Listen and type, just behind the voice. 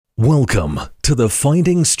Welcome to the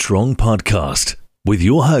Finding Strong podcast with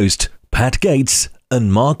your host, Pat Gates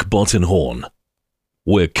and Mark Bottenhorn.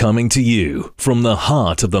 We're coming to you from the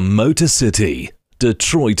heart of the Motor City,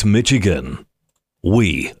 Detroit, Michigan.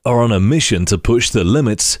 We are on a mission to push the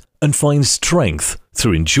limits and find strength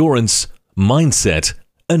through endurance, mindset,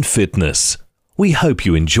 and fitness. We hope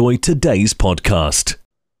you enjoy today's podcast.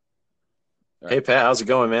 Hey, Pat, how's it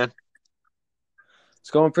going, man?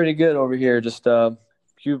 It's going pretty good over here. Just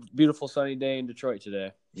beautiful sunny day in Detroit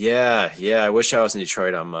today. Yeah. I wish I was in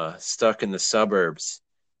Detroit. I'm stuck in the suburbs.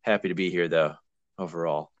 Happy to be here, though,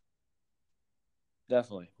 overall.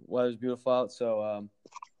 Definitely. Weather's beautiful out. So,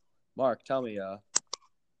 Mark, tell me,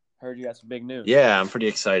 heard you got some big news. Yeah, I'm pretty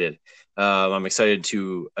excited. I'm excited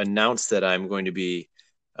to announce that I'm going to be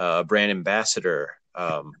a brand ambassador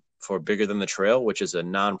for Bigger Than the Trail, which is a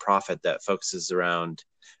nonprofit that focuses around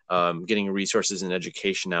getting resources and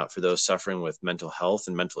education out for those suffering with mental health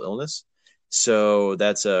and mental illness. So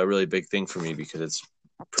that's a really big thing for me because it's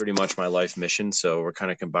pretty much my life mission. So we're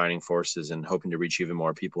kind of combining forces and hoping to reach even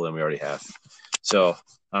more people than we already have. So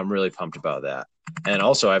I'm really pumped about that. And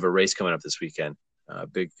also I have a race coming up this weekend,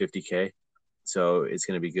 big 50K. So it's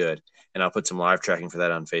going to be good. And I'll put some live tracking for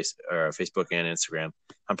that on Facebook and Instagram.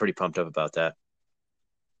 I'm pretty pumped up about that.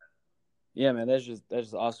 Yeah, man, that's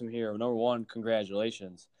just awesome here. Number one,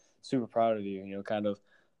 congratulations. Super proud of you. Kind of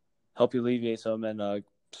help you alleviate some and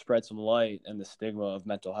spread some light and the stigma of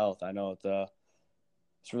mental health. I know it's a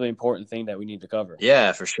really important thing that we need to cover.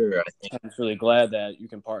 Yeah, for sure. I'm just really glad that you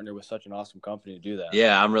can partner with such an awesome company to do that.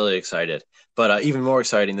 Yeah, I'm really excited. But even more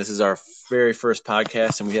exciting, this is our very first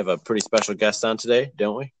podcast, and we have a pretty special guest on today,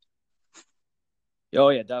 don't we? Oh,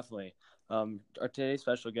 yeah, definitely. Our today's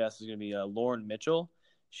special guest is going to be Lauren Mitchell.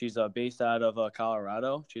 She's based out of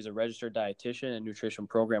Colorado. She's a registered dietitian and nutrition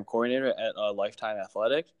program coordinator at Lifetime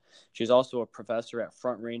Athletics. She's also a professor at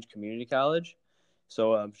Front Range Community College.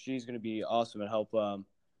 So she's going to be awesome and help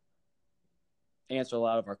answer a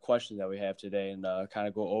lot of our questions that we have today and kind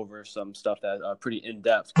of go over some stuff that are pretty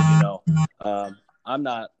in-depth. Because, I'm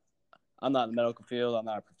not in the medical field. I'm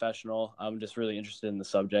not a professional. I'm just really interested in the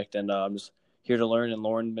subject, and I'm just here to learn, and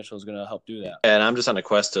Lauren Mitchell is going to help do that. And I'm just on a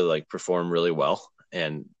quest to perform really well.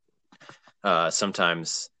 And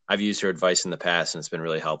sometimes I've used her advice in the past, and it's been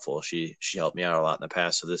really helpful. She helped me out a lot in the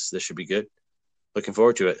past, so this should be good. Looking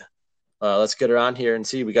forward to it. Let's get her on here and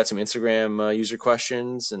see. We got some Instagram user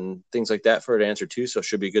questions and things like that for her to answer too, so it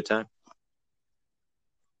should be a good time.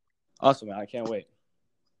 Awesome, man. I can't wait.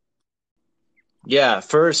 Yeah,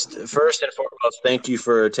 first and foremost, thank you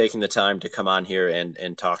for taking the time to come on here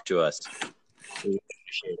and talk to us. We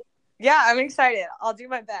appreciate it. Yeah, I'm excited. I'll do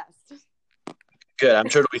my best. Good. I'm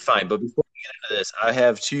sure it'll be fine. But before we get into this, I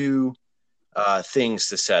have two things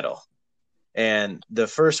to settle. And the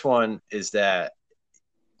first one is that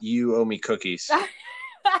you owe me cookies. I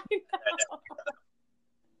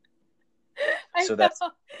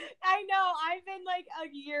know. I've been a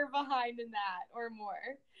year behind in that or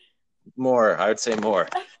more. More. I would say more.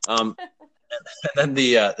 And then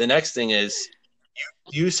the next thing is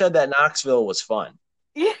you said that Knoxville was fun.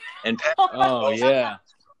 Yeah. And Pat, oh, yeah.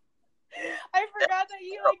 I forgot that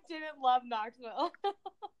you didn't love Knoxville.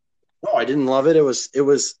 No, I didn't love it. It was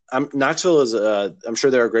Knoxville is I'm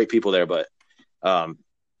sure there are great people there, but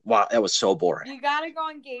wow, that was so boring. You gotta go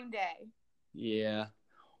on game day. Yeah.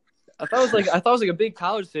 I thought it was a big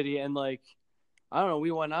college city, and I don't know,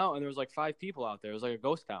 we went out and there was 5 people out there. It was like a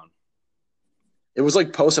ghost town. It was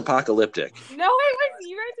post-apocalyptic. No, it was.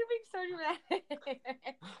 You guys are being so dramatic.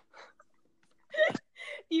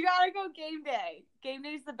 You gotta go game day. Game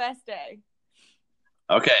day is the best day.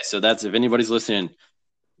 Okay, so that's, if anybody's listening,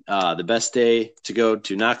 the best day to go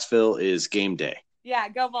to Knoxville is game day. Yeah,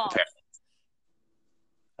 go Vols.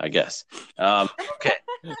 I guess. Okay.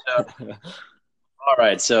 So, all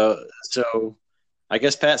right. So I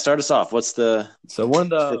guess Pat, start us off. What's the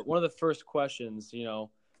one of the first questions,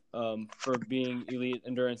 for being elite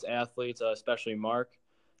endurance athletes, especially Mark,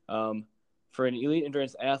 for an elite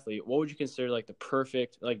endurance athlete, what would you consider the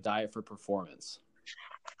perfect diet for performance?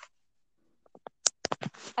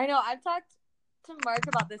 I know I've talked to Mark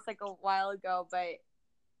about this a while ago, but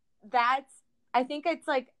I think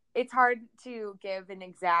it's hard to give an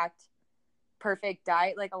exact perfect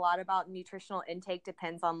diet. A lot about nutritional intake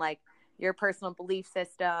depends on your personal belief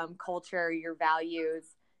system, culture, your values,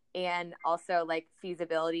 and also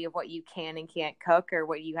feasibility of what you can and can't cook or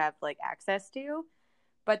what you have access to.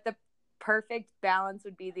 But the perfect balance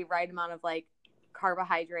would be the right amount of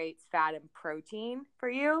carbohydrates, fat, and protein for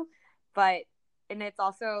you. And it's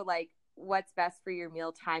also what's best for your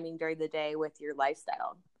meal timing during the day with your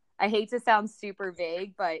lifestyle. I hate to sound super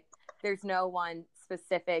vague, but there's no one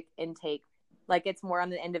specific intake. Like it's more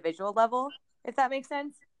on an individual level, if that makes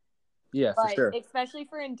sense. Yeah, for But sure. especially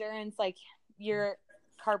for endurance, like your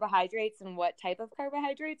carbohydrates and what type of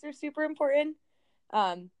carbohydrates are super important.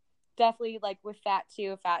 Definitely like with fat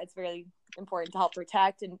too. Fat is really important to help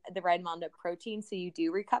protect and the right amount of protein so you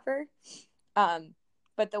do recover.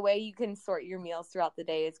 But the way you can sort your meals throughout the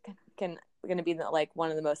day is going to be like one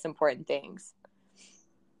of the most important things.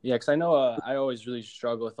 Yeah, because I know I always really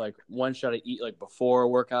struggle with like when should I eat, like before a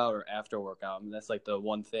workout or after a workout. I mean, that's like the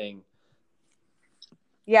one thing.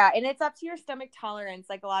 Yeah, and it's up to your stomach tolerance.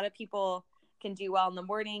 Like a lot of people can do well in the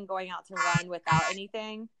morning going out to run without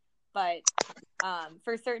anything. But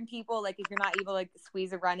for certain people, like if you're not able to like,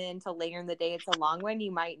 squeeze a run in until later in the day, it's a long one,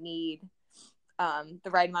 you might need the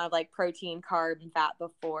right amount of like protein, carb, and fat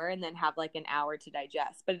before, and then have like an hour to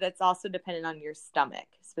digest. But that's also dependent on your stomach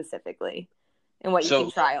specifically and what you can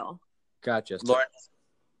trial. Gotcha. Lauren,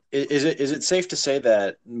 is it safe to say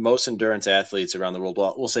that most endurance athletes around the world,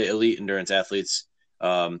 well, we'll say elite endurance athletes,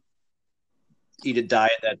 eat a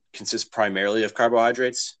diet that consists primarily of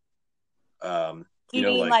carbohydrates? Do you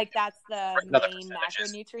mean like that's the main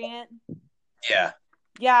macronutrient? Yeah.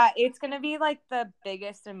 Yeah, it's going to be like the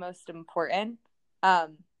biggest and most important.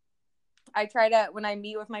 I try to, when I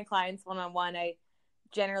meet with my clients one-on-one, I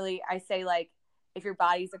say like, if your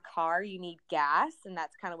body's a car, you need gas. And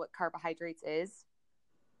that's kind of what carbohydrates is,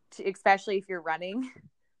 especially if you're running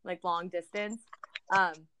like long distance.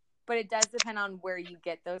 But it does depend on where you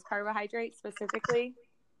get those carbohydrates specifically,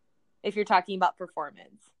 if you're talking about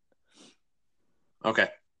performance. Okay.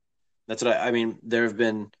 That's what I mean. There have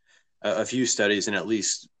been a few studies, and at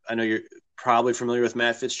least I know you're probably familiar with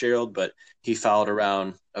Matt Fitzgerald, but he followed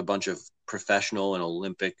around a bunch of professional and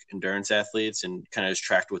Olympic endurance athletes and kind of just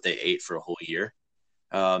tracked what they ate for a whole year.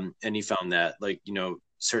 And he found that, like,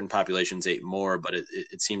 certain populations ate more, but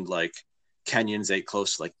it seemed like Kenyans ate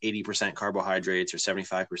close to like 80% carbohydrates or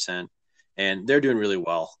 75%, and they're doing really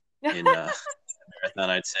well in marathon,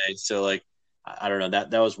 I'd say. So like, I don't know,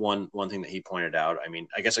 that was one thing that he pointed out. I mean,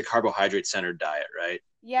 I guess a carbohydrate centered diet, right?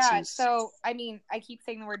 Yeah. So, I mean, I keep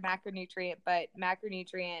saying the word macronutrient, but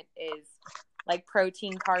macronutrient is like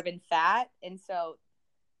protein, carb, and fat. And so,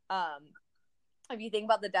 if you think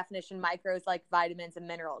about the definition, micros like vitamins and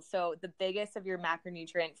minerals. So the biggest of your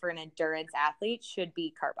macronutrient for an endurance athlete should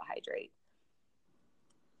be carbohydrate.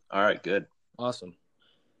 All right, good. Awesome.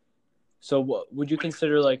 So what would you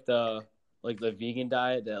consider like the vegan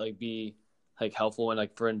diet that like be like helpful and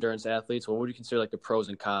like for endurance athletes? What would you consider like the pros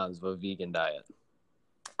and cons of a vegan diet?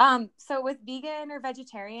 So with vegan or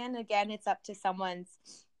vegetarian, again, it's up to someone's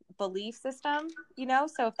belief system,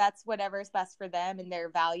 so if that's whatever's best for them and their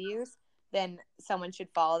values, then someone should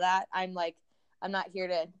follow that. I'm not here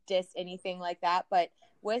to diss anything like that, but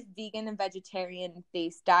with vegan and vegetarian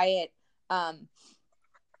based diet,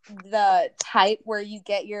 the type where you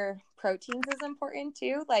get your proteins is important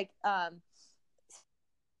too. Like,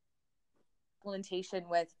 supplementation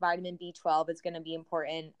with vitamin B12 is going to be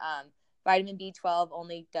important. Vitamin B12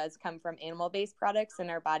 only does come from animal-based products,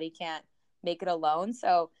 and our body can't make it alone.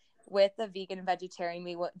 So with the vegan and vegetarian,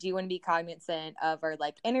 we do want to be cognizant of our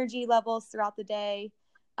like energy levels throughout the day.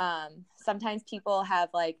 Sometimes people have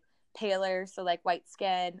like paler, so like white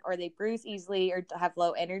skin, or they bruise easily or have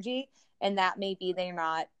low energy, and that may be they're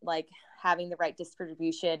not like having the right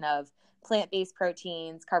distribution of plant-based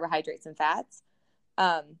proteins, carbohydrates, and fats.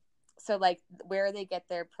 So like where they get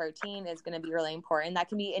their protein is going to be really important. That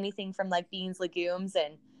can be anything from like beans, legumes,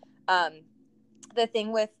 and the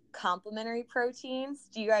thing with complementary proteins.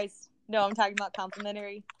 Do you guys know I'm talking about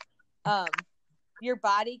complementary? Your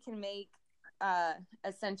body can make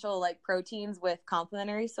essential like proteins with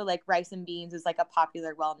complementary. So like rice and beans is like a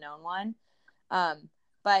popular, well-known one.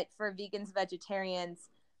 But for vegans, vegetarians,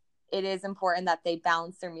 it is important that they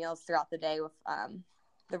balance their meals throughout the day with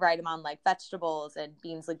the right amount like vegetables and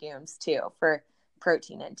beans, legumes too for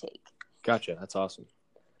protein intake. Gotcha. That's awesome.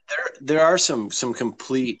 There are some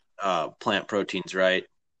complete plant proteins, right?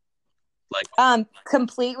 Like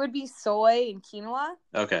complete would be soy and quinoa.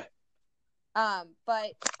 Okay.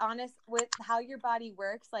 But honest with how your body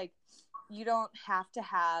works, like you don't have to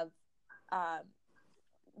have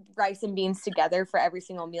rice and beans together for every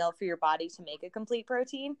single meal for your body to make a complete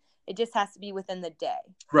protein. It just has to be within the day.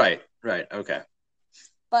 Right. Okay.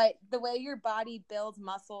 But the way your body builds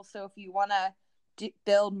muscle, so if you want to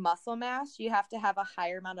build muscle mass, you have to have a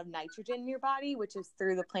higher amount of nitrogen in your body, which is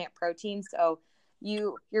through the plant protein. So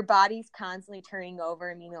your body's constantly turning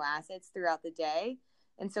over amino acids throughout the day.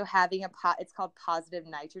 And so having it's called positive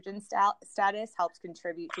nitrogen status helps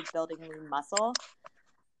contribute to building lean muscle.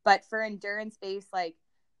 But for endurance based, like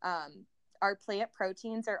our plant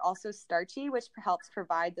proteins are also starchy, which helps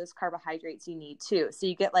provide those carbohydrates you need too. So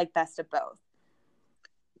you get like best of both.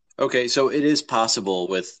 Okay, so it is possible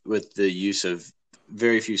with the use of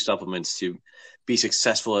very few supplements to be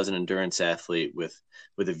successful as an endurance athlete with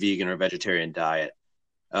a vegan or vegetarian diet.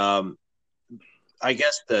 I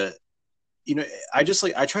guess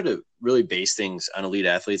I try to really base things on elite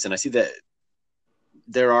athletes, and I see that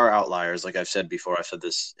there are outliers. Like I've said before, I've said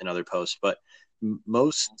this in other posts, but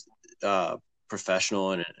most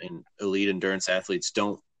professional and elite endurance athletes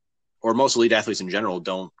don't, or most elite athletes in general,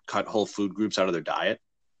 don't cut whole food groups out of their diet.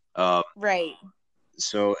 Right.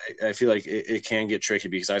 So I feel like it can get tricky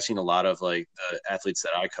because I've seen a lot of like the athletes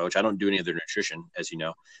that I coach. I don't do any of their nutrition, as you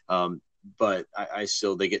know, but I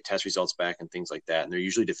still, they get test results back and things like that, and they're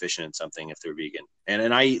usually deficient in something if they're vegan.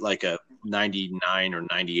 And I eat like a 99 or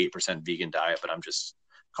 98% vegan diet, but I'm just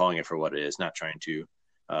calling it for what it is, not trying to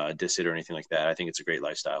diss it or anything like that. I think it's a great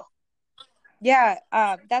lifestyle. Yeah,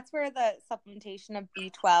 that's where the supplementation of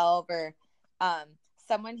B12 or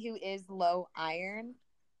someone who is low iron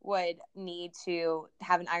would need to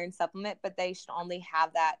have an iron supplement, but they should only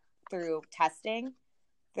have that through testing,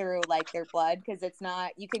 through like their blood, because it's not,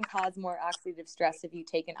 you can cause more oxidative stress if you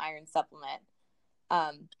take an iron supplement.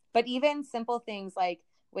 But even simple things like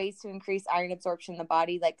ways to increase iron absorption in the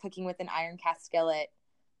body, like cooking with an iron cast skillet,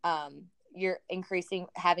 you're increasing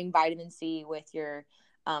having vitamin C with your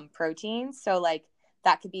proteins. So like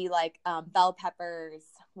that could be like bell peppers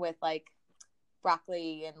with like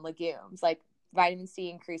broccoli and legumes. Like vitamin C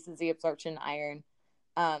increases the absorption of iron.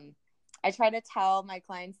 I try to tell my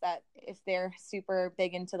clients that if they're super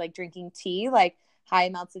big into like drinking tea, like high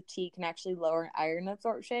amounts of tea can actually lower iron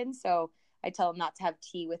absorption. So I tell them not to have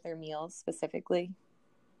tea with their meals specifically.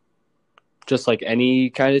 Just like any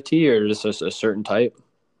kind of tea, or just a certain type?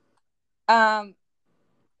 I'd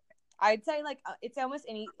say like it's almost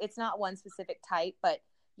any, it's not one specific type, but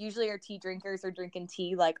usually our tea drinkers are drinking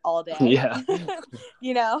tea like all day. Yeah.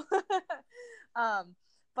 You know?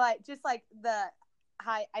 But just like the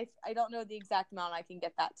high, I don't know the exact amount, I can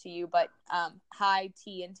get that to you, but high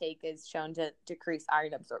tea intake is shown to decrease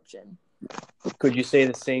iron absorption. Could you say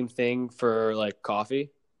the same thing for like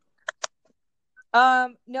coffee?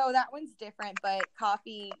 No, that one's different, but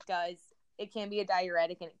coffee does, it can be a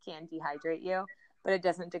diuretic and it can dehydrate you, but it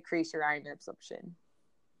doesn't decrease your iron absorption.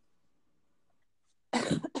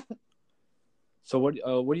 So what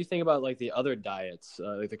do you think about like the other diets,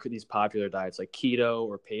 like these popular diets like keto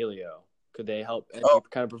or paleo? Could they help any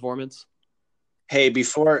kind of performance? Hey,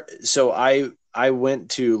 so I went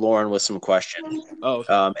to Lauren with some questions.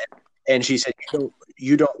 Oh, and she said,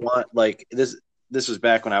 you don't want like this. This was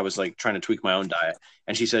back when I was like trying to tweak my own diet.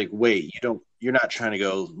 And she said, wait, you're not trying to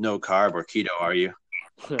go no carb or keto, are you?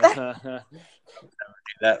 That,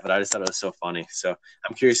 but I just thought it was so funny. So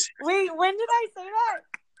I'm curious. Wait, when did I say that?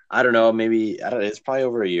 I don't know. Maybe, it's probably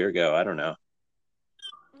over a year ago. I don't know.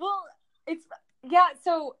 Well,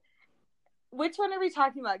 so which one are we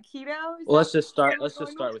talking about? Keto? Well, let's just start with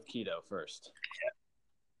keto first.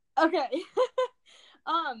 Okay.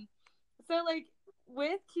 So like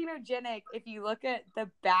with ketogenic, if you look at the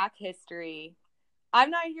back history, I'm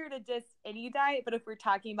not here to diss any diet, but if we're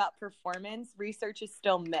talking about performance, research is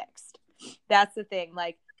still mixed. That's the thing.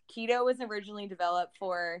 Like keto was originally developed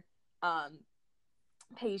for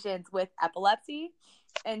patients with epilepsy.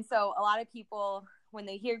 And so a lot of people, when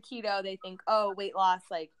they hear keto, they think, oh, weight loss,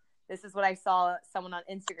 like this is what I saw someone on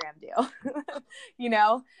Instagram do, you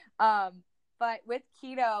know? But with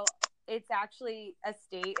keto, it's actually a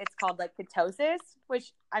state, it's called like ketosis,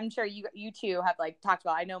 which I'm sure you two have like talked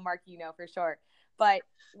about. I know, Mark, you know for sure. But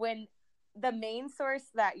when the main source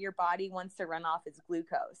that your body wants to run off is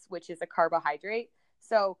glucose, which is a carbohydrate.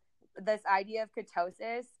 So this idea of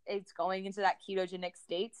ketosis, it's going into that ketogenic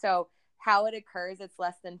state. So how it occurs, it's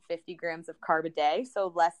less than 50 grams of carb a day.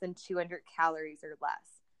 So less than 200 calories or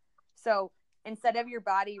less. So instead of your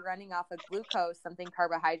body running off of glucose, something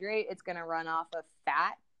carbohydrate, it's going to run off of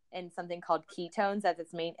fat and something called ketones as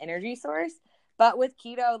its main energy source. But with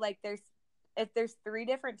keto, like there's 3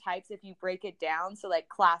 different types if you break it down. So like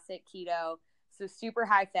classic keto, so super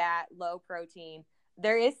high fat, low protein.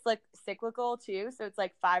 There is like cyclical too. So it's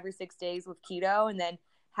like 5 or 6 days with keto and then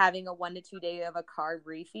having a 1 to 2 day of a carb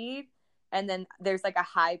refeed. And then there's like a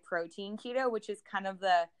high protein keto, which is kind of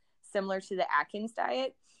similar to the Atkins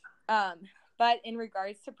diet. But in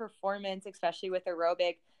regards to performance, especially with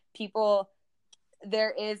aerobic people,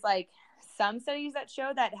 there is like some studies that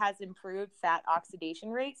show that has improved fat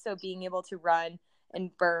oxidation rate. So being able to run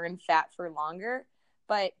and burn fat for longer.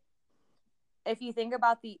 But if you think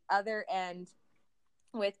about the other end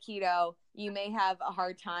with keto, you may have a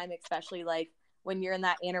hard time, especially like when you're in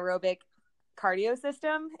that anaerobic cardio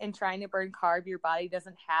system and trying to burn carb, your body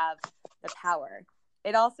doesn't have the power.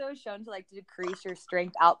 It also is shown to decrease your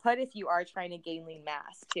strength output if you are trying to gain lean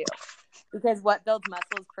mass too, because what builds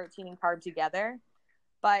muscle is protein and carb together.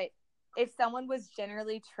 But if someone was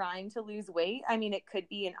generally trying to lose weight, I mean, it could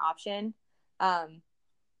be an option.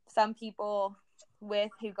 Some people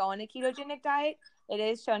who go on a ketogenic diet, it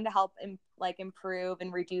is shown to help improve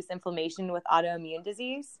and reduce inflammation with autoimmune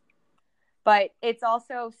disease. But it's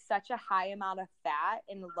also such a high amount of fat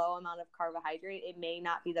and low amount of carbohydrate. It may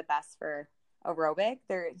not be the best for aerobic.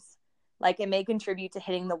 It may contribute to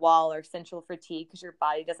hitting the wall or central fatigue because your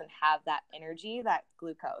body doesn't have that energy, that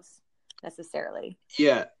glucose necessarily.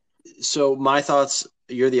 Yeah. So my thoughts,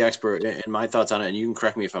 you're the expert, and my thoughts on it, and you can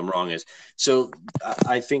correct me if I'm wrong, is so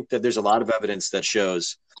I think that there's a lot of evidence that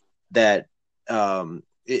shows that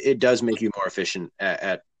it does make you more efficient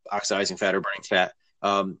at oxidizing fat or burning fat.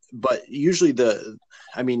 But usually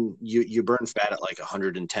you burn fat at like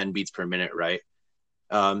 110 beats per minute, right?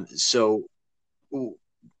 So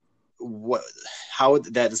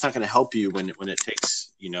that's not going to help you when it takes,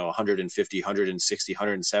 150, 160,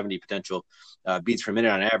 170 potential beats per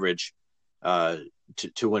minute on average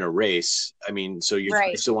to win a race. I mean, so you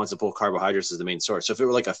still wants to pull carbohydrates as the main source. So if it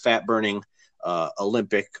were like a fat burning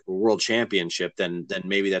Olympic or world championship, then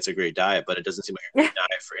maybe that's a great diet, but it doesn't seem like a great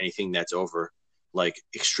diet for anything that's over like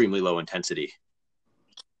extremely low intensity.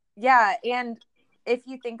 Yeah. And if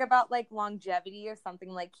you think about longevity or something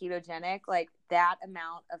like ketogenic, that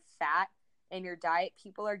amount of fat in your diet,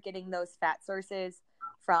 people are getting those fat sources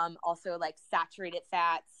from also saturated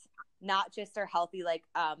fats, not just our healthy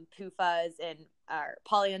PUFAs and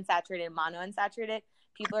polyunsaturated and monounsaturated.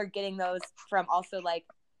 People are getting those from also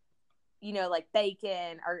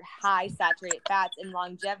bacon or high saturated fats. And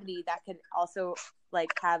longevity, that could also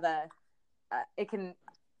have it can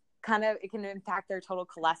impact their total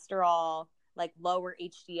cholesterol, lower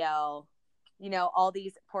HDL, all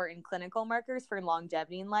these important clinical markers for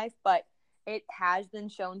longevity in life. But it has been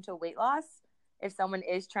shown to weight loss if someone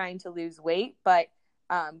is trying to lose weight. But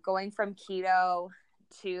going from keto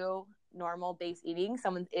to normal base eating,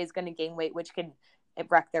 someone is going to gain weight, which can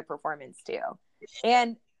wreck their performance too.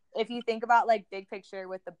 And if you think about big picture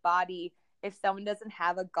with the body, if someone doesn't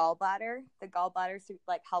have a gallbladder, the gallbladder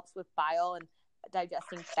helps with bile and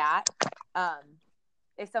digesting fat.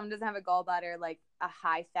 If someone doesn't have a gallbladder, a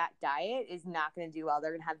high fat diet is not going to do well. They're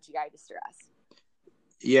going to have GI distress.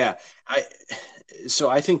 Yeah.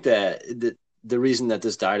 I think that the reason that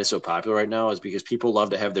this diet is so popular right now is because people love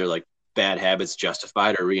to have their bad habits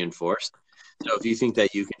justified or reinforced. So if you think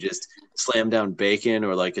that you can just slam down bacon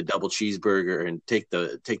or a double cheeseburger and take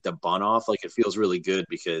the bun off, it feels really good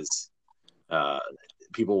because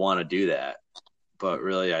people want to do that. But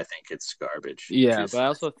really, I think it's garbage. Yeah, but I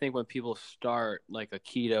also think when people start a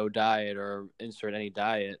keto diet or insert any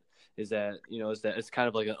diet, is that it's kind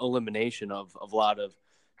of an elimination of a lot of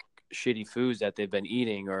shitty foods that they've been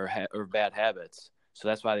eating or bad habits. So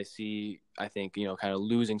that's why they see, I think, kind of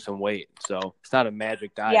losing some weight. So it's not a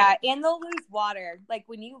magic diet. Yeah, and they'll lose water.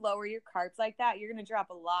 When you lower your carbs like that, you're going to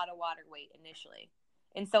drop a lot of water weight initially.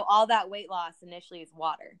 And so all that weight loss initially is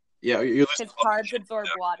water. Yeah, you're because carbs absorb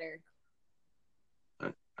water.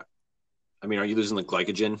 I mean, are you losing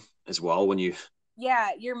glycogen as well when you? Yeah,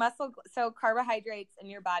 your muscle. So carbohydrates in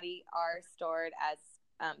your body are stored as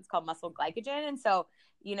it's called muscle glycogen, and so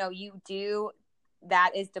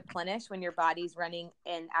that is deplenished when your body's running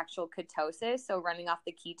in actual ketosis, so running off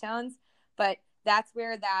the ketones. But that's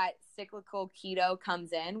where that cyclical keto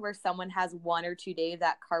comes in, where someone has 1 or 2 days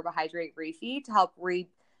that carbohydrate refeed to help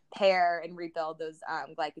repair and rebuild those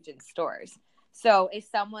glycogen stores. So if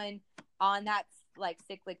someone on that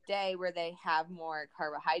cyclic day where they have more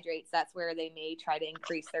carbohydrates, that's where they may try to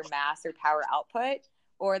increase their mass or power output.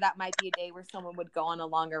 Or that might be a day where someone would go on a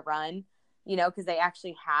longer run, because they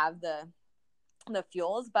actually have the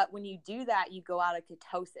fuels. But when you do that, you go out of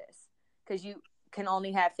ketosis because you can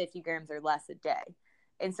only have 50 grams or less a day.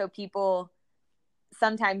 And so people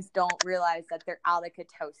sometimes don't realize that they're out of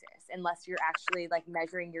ketosis unless you're actually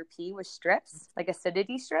measuring your pee with strips,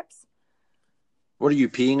 acidity strips. What are you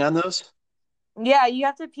peeing on those? Yeah, you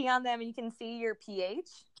have to pee on them and you can see your pH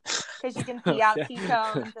because you can pee out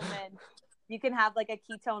ketones and then you can have a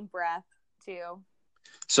ketone breath too.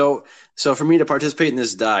 So for me to participate in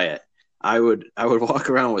this diet, I would walk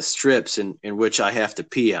around with strips in which I have to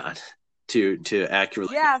pee on to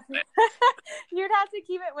accurately. Yeah, you'd have to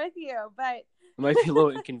keep it with you, but it might be a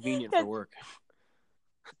little inconvenient for work.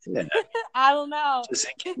 Yeah. I don't know. It's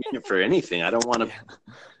inconvenient for anything. I don't want to.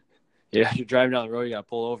 Yeah, you're driving down the road, you got to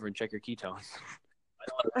pull over and check your ketones.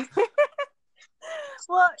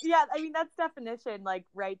 Well, yeah, I mean that's definition, like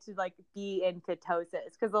right to like be in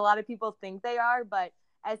ketosis, because a lot of people think they are, but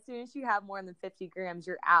as soon as you have more than 50 grams,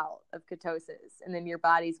 you're out of ketosis, and then your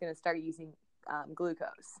body's going to start using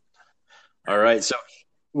glucose. All right. So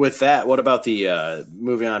with that, what about the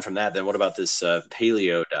moving on from that? Then what about this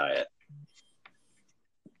paleo diet?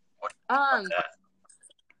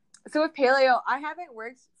 So with paleo, I haven't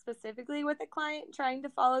worked specifically with a client trying to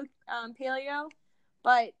follow paleo,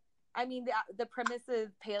 but I mean the premise of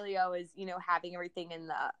paleo is, you know, having everything in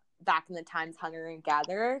the back in the times hunter and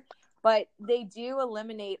gatherer, but they do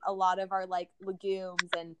eliminate a lot of our like legumes,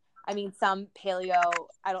 and I mean some paleo,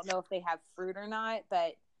 I don't know if they have fruit or not,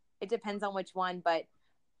 but it depends on which one. But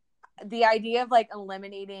the idea of like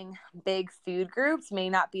eliminating big food groups may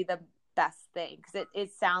not be the best thing, because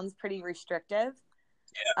it sounds pretty restrictive.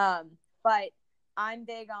 Yeah. But I'm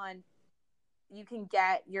big on, you can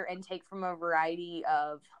get your intake from a variety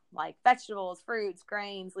of like vegetables, fruits,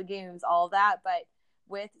 grains, legumes, all of that. But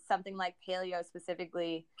with something like paleo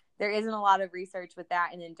specifically, there isn't a lot of research with that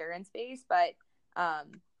in endurance space. But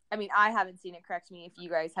I mean, I haven't seen it. Correct me if you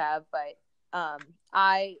guys have, but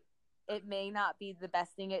it may not be the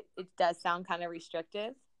best thing. It does sound kind of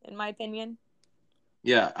restrictive, in my opinion.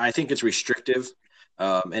 Yeah, I think it's restrictive.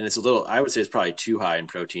 And it's a little, I would say it's probably too high in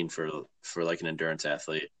protein for like an endurance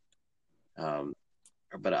athlete.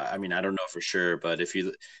 But I mean, I don't know for sure, but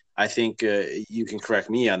I think you can correct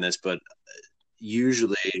me on this, but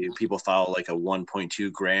usually people follow like a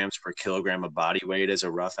 1.2 grams per kilogram of body weight as a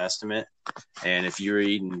rough estimate. And if you're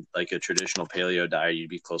eating like a traditional paleo diet, you'd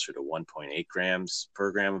be closer to 1.8 grams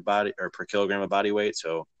per gram of body or per kilogram of body weight.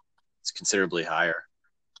 So it's considerably higher.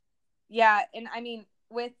 Yeah. And I mean,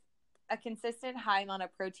 with a consistent high amount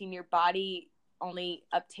of protein, your body only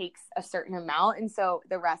uptakes a certain amount, and so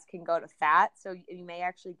the rest can go to fat. So you may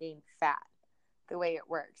actually gain fat the way it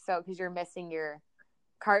works. So because you're missing your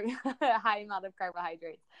high amount of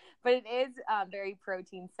carbohydrates, but it is very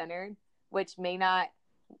protein centered, which may not.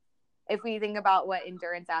 If we think about what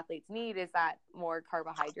endurance athletes need, is that more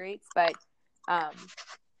carbohydrates, but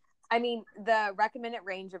I mean, the recommended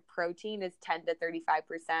range of protein is 10 to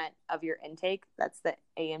 35% of your intake. That's the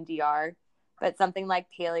AMDR. But something like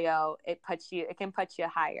paleo, it can put you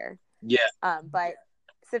higher. Yeah. But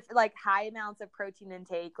so like high amounts of protein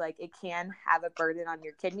intake, like it can have a burden on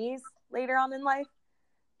your kidneys later on in life.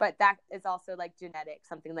 But that is also like genetic,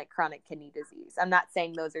 something like chronic kidney disease. I'm not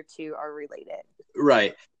saying those two are related.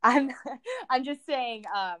 Right. I'm just saying,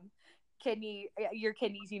 your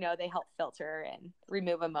kidneys, you know, they help filter and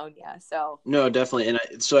remove ammonia. So no, definitely. And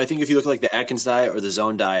so I think if you look like the Atkins diet or the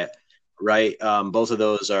Zone diet, right, both of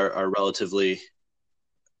those are relatively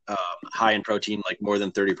high in protein, like more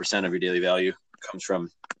than 30% of your daily value comes from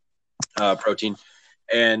protein.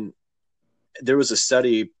 And there was a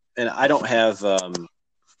study, and I don't have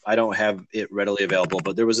it readily available,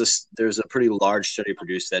 but there's a pretty large study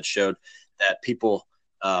produced that showed that people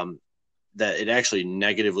that it actually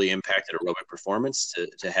negatively impacted aerobic performance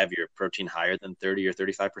to have your protein higher than 30 or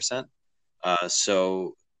 35%.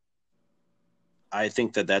 So I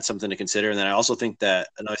think that's something to consider. And then I also think that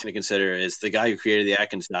another thing to consider is the guy who created the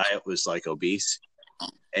Atkins diet was like obese,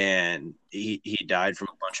 and he died from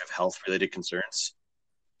a bunch of health related concerns,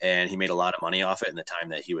 and he made a lot of money off it in the time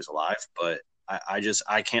that he was alive. But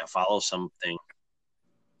I can't follow something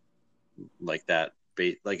like that.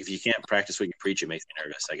 Like if you can't practice what you preach, it makes me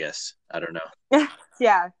nervous, I guess. I don't know.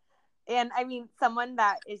 Yeah. And I mean, someone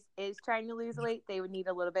that is trying to lose weight, they would need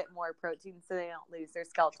a little bit more protein so they don't lose their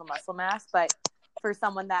skeletal muscle mass. But for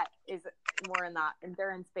someone that is more in that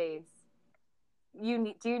endurance space,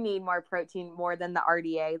 you do need more protein, more than the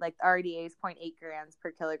RDA. Like the RDA is 0.8 grams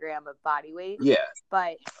per kilogram of body weight. Yeah.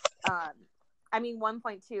 But I mean,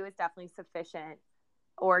 1.2 is definitely sufficient,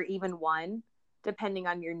 or even 1, depending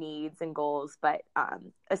on your needs and goals. But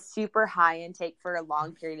a super high intake for a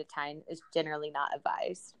long period of time is generally not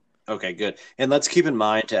advised. Okay, good. And let's keep in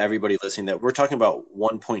mind to everybody listening that we're talking about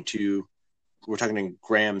 1.2, we're talking in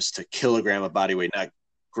grams to kilogram of body weight, not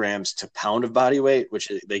grams to pound of body weight, which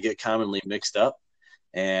they get commonly mixed up.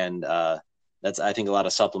 And that's, I think, a lot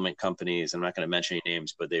of supplement companies, I'm not going to mention any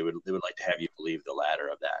names, but they would like to have you believe the latter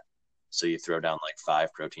of that. So you throw down like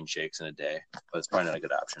 5 protein shakes in a day, but it's probably not a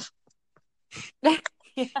good option.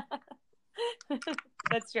 Yeah.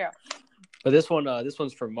 That's true. But this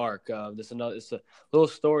one's for Mark. It's a little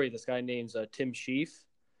story. This guy named Tim Sheaf.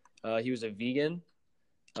 He was a vegan.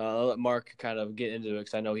 I'll let Mark kind of get into it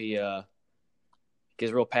because I know he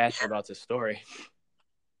gets real passionate about this story.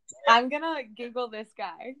 I'm gonna Google this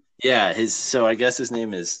guy. Yeah, so I guess his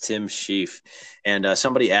name is Tim Sheaf, and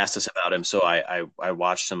somebody asked us about him, so I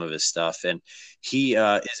watched some of his stuff, and he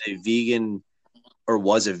is a vegan or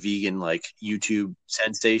was a vegan like YouTube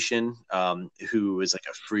sensation, who was like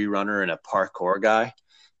a free runner and a parkour guy,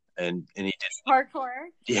 and he did Parkour.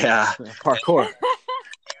 yeah. Parkour.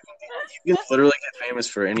 You can literally get famous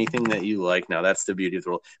for anything that you like now. That's the beauty of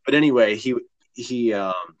the world. But anyway, he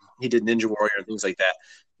did Ninja Warrior and things like that.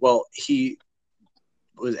 Well, he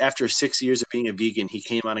was, after 6 years of being a vegan, he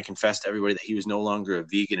came on and confessed to everybody that he was no longer a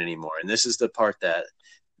vegan anymore. And this is the part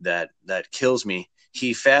that kills me.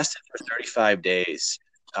 He fasted for 35 days,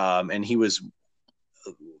 and he was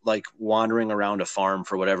like wandering around a farm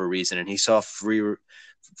for whatever reason, and he saw free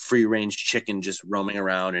range chicken just roaming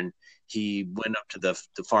around, and he went up to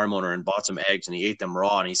the farm owner and bought some eggs, and he ate them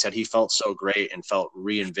raw, and he said he felt so great and felt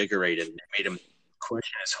reinvigorated, and it made him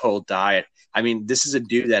question his whole diet. I mean, this is a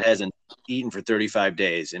dude that hasn't eaten for 35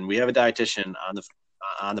 days, and we have a dietitian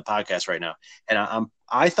on the podcast right now, and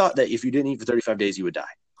I thought that if you didn't eat for 35 days, you would die.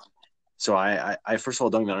 So I first of all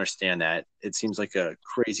don't even understand that. It seems like a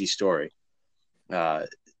crazy story. But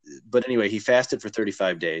anyway, he fasted for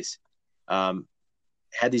 35 days, had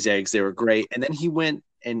these eggs. They were great. And then he went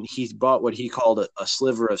and he bought what he called a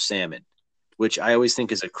sliver of salmon, which I always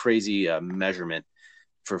think is a crazy measurement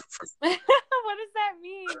for What does that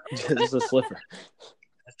mean? Just a sliver.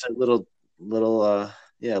 It's a little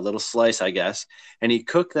slice, I guess. And he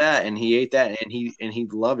cooked that and he ate that and he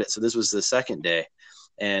loved it. So this was the second day.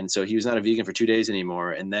 And so he was not a vegan for 2 days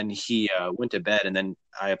anymore. And then he went to bed. And then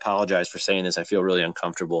I apologize for saying this. I feel really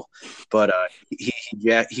uncomfortable. But he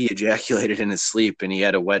ejaculated in his sleep, and he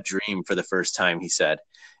had a wet dream for the first time, he said.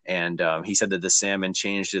 And he said that the salmon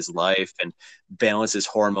changed his life and balanced his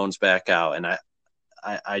hormones back out. And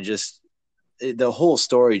I just – the whole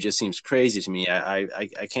story just seems crazy to me.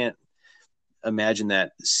 I can't imagine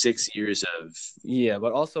that 6 years of – Yeah,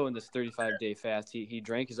 but also in this 35-day fast, he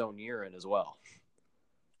drank his own urine as well.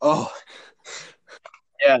 Oh,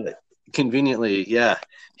 yeah, conveniently, yeah.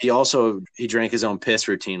 He drank his own piss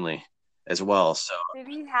routinely as well. So did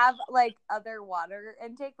he have like other water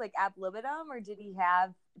intake, like ad libitum, or did he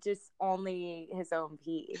have just only his own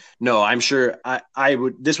pee? No, I'm sure I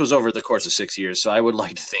would. This was over the course of 6 years, so I would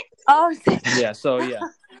like to think. Oh, yeah. So yeah.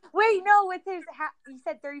 Wait, no, with his you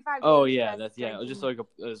said 35 days. Oh yeah, that's yeah. It was just like a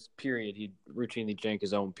period. He routinely drank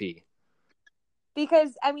his own pee.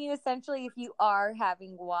 Because, I mean, essentially, if you are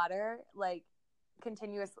having water, like,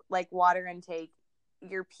 continuous, like, water intake,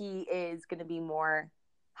 your pee is going to be more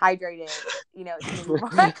hydrated, you know. It's gonna be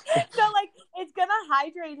more, so, like, it's going to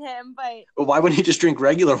hydrate him, but... Well, why wouldn't he just drink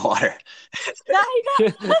regular water?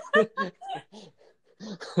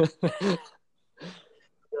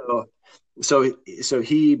 So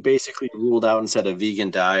he basically ruled out and said a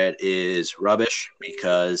vegan diet is rubbish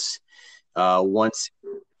because once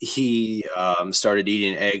he started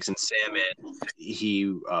eating eggs and salmon, he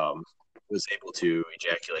was able to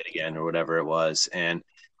ejaculate again or whatever it was. And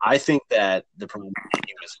I think that the problem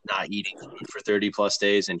he was not eating food for 30 plus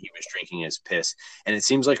days and he was drinking his piss. And it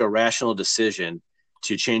seems like a rational decision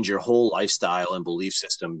to change your whole lifestyle and belief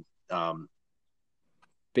system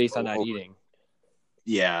based on not eating.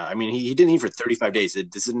 Yeah, I mean, he didn't eat for 35 days.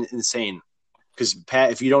 This is insane. Because,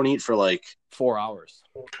 Pat, if you don't eat for like 4 hours,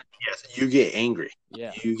 yes, you get angry.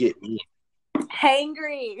 Yeah. You get mean.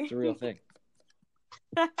 Hangry. It's a real thing.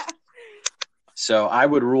 So I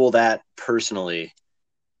would rule that personally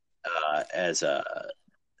as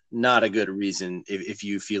not a good reason. If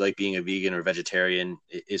you feel like being a vegan or vegetarian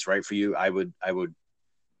is right for you, I would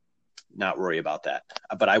not worry about that.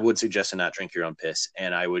 But I would suggest to not drink your own piss,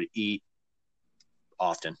 and I would eat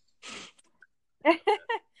often.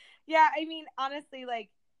 Yeah, I mean, honestly, like,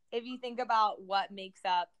 if you think about what makes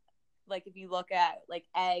up, like, if you look at, like,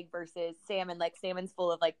 egg versus salmon, like, salmon's full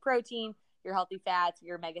of, like, protein, your healthy fats,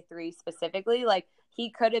 your omega-3 specifically, like, he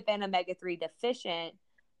could have been omega-3 deficient.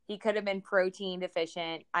 He could have been protein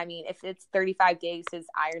deficient. I mean, if it's 35 days, his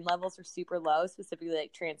iron levels are super low, specifically,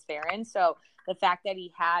 like, transferrin. So the fact that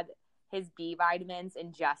he had his B vitamins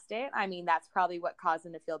ingested, I mean, that's probably what caused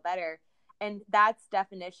him to feel better. And that's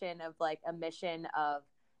definition of, like, emission of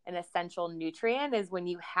an essential nutrient is when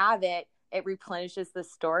you have it, it replenishes the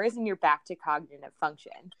stores and you're back to cognitive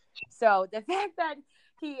function. So the fact that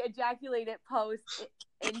he ejaculated post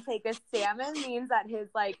intake of salmon means that his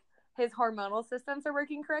hormonal systems are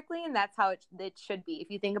working correctly, and that's how it should be. If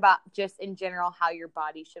you think about just in general how your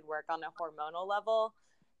body should work on a hormonal level,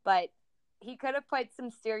 but he could have put some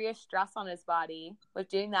serious stress on his body with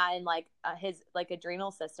doing that in like his like adrenal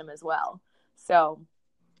system as well. So,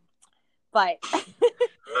 but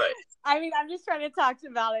I mean, I'm just trying to talk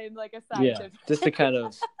about it in like a scientific. Yeah, just to kind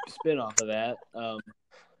of spin off of that.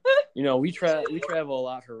 You know, we travel a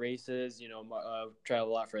lot for races. You know, travel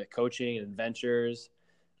a lot for coaching and adventures.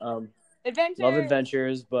 Adventure. Love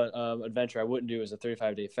adventures, but adventure I wouldn't do is a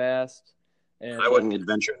 35-day fast. And I wouldn't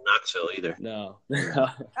adventure in Knoxville either. No.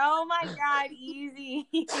 Oh my God, easy.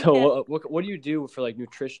 So what do you do for like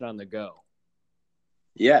nutrition on the go?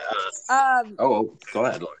 Yeah. Um. Go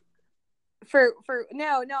ahead, Lauren.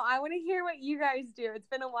 No, I want to hear what you guys do. It's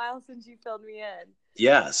been a while since you filled me in.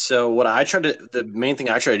 Yeah. So the main thing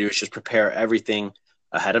I try to do is just prepare everything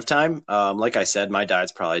ahead of time. Like I said, my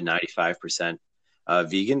diet's probably 95%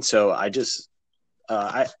 vegan. So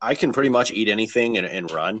I can pretty much eat anything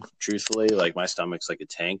and run, truthfully. Like my stomach's like a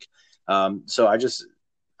tank. So I just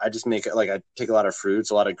make, like, I take a lot of fruits,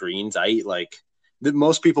 a lot of greens. I eat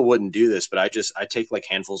most people wouldn't do this, but I take like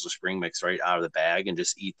handfuls of spring mix right out of the bag and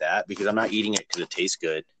just eat that because I'm not eating it because it tastes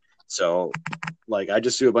good. So like I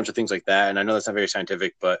just do a bunch of things like that. And I know that's not very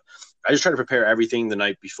scientific, but I just try to prepare everything the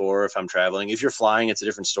night before if I'm traveling. If you're flying, it's a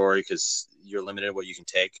different story because you're limited what you can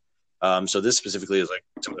take. So this specifically is like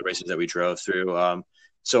some of the races that we drove through.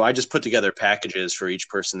 So I just put together packages for each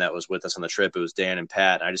person that was with us on the trip. It was Dan and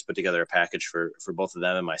Pat. And I just put together a package for both of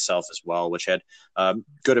them and myself as well, which had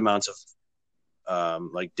good amounts of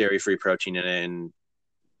like dairy-free protein in it, and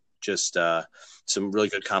just some really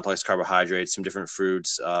good complex carbohydrates, some different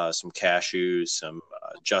fruits, some cashews, some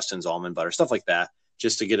Justin's almond butter, stuff like that,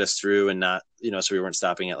 just to get us through and not, so we weren't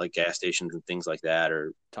stopping at like gas stations and things like that,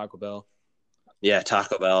 or Taco Bell. Yeah,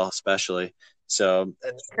 Taco Bell especially. So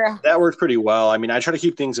that worked pretty well. I mean, I try to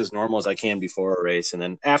keep things as normal as I can before a race, and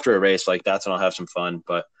then after a race, like that's when I'll have some fun.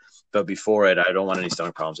 But before it, I don't want any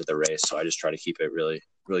stomach problems at the race, so I just try to keep it really,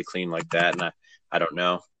 really clean like that. And I don't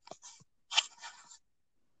know.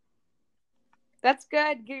 That's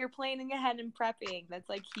good. You're planning ahead and prepping. That's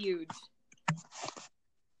like huge.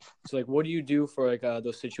 So like, what do you do for like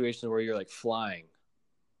those situations where you're like flying?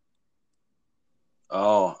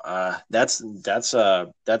 Oh, that's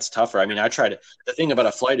tougher. I mean, the thing about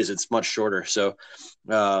a flight is it's much shorter. So,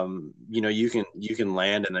 you can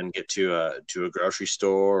land and then get to a grocery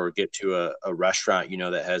store or get to a restaurant,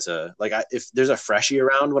 that has if there's a Freshie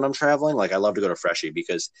around when I'm traveling, like I love to go to Freshie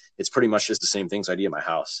because it's pretty much just the same things I do at my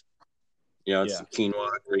house. It's quinoa,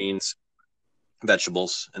 greens,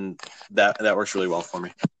 vegetables, and that works really well for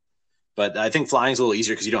me. But I think flying is a little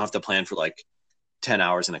easier because you don't have to plan for like 10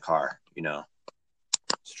 hours in a car,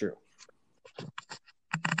 It's true.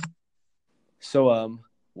 So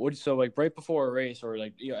so like right before a race or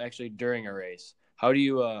like actually during a race, how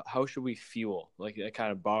should we fuel? Like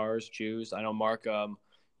kind of bars, chews? I know Mark,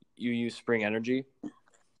 you use Spring Energy.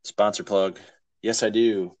 Sponsor plug. Yes, I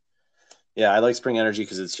do. Yeah, I like Spring Energy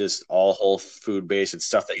because it's just all whole food based. It's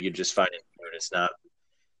stuff that you just find in food. It's not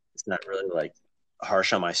really like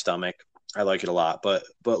harsh on my stomach. I like it a lot. But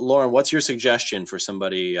Lauren, what's your suggestion for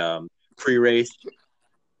somebody pre-race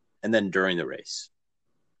and then during the race?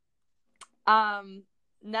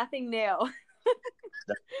 Nothing new.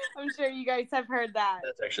 I'm sure you guys have heard that.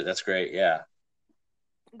 That's great. Yeah.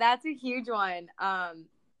 That's a huge one.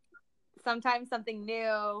 Sometimes something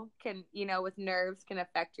new can, with nerves can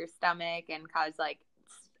affect your stomach and cause like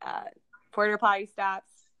porta potty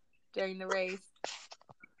stops during the race.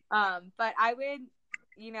 But I would,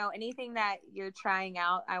 anything that you're trying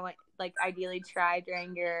out, I want like ideally try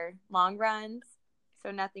during your long runs.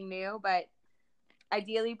 So nothing new, but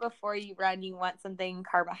ideally before you run, you want something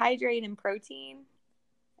carbohydrate and protein,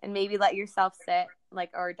 and maybe let yourself sit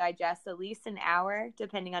or digest at least an hour,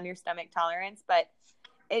 depending on your stomach tolerance. But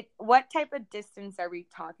what type of distance are we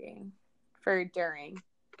talking for during?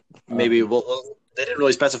 Maybe they didn't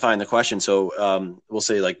really specify in the question, so we'll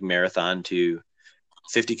say like marathon to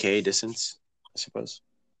 50K distance, I suppose.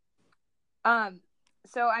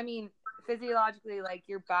 So I mean, physiologically, like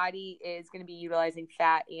your body is going to be utilizing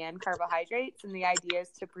fat and carbohydrates, and the idea is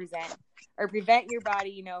to prevent your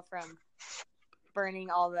body, from burning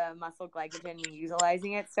all the muscle glycogen and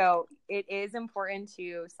utilizing it. So it is important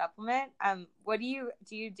to supplement. What do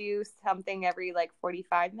you do something every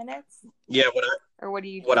 45 minutes? Yeah.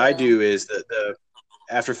 What I do is that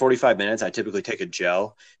after 45 minutes, I typically take a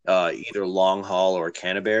gel, either Long Haul or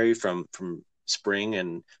Canterbury from Spring,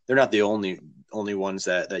 and they're not the only ones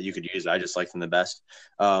that you could use. I just like them the best.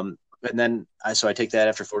 And then I take that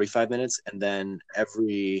after 45 minutes, and then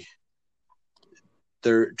every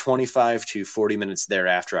 25 to 40 minutes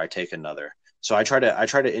thereafter, I take another. So I try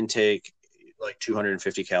to intake like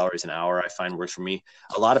 250 calories an hour. I find works for me.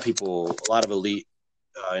 A lot of elite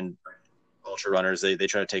and ultra runners, they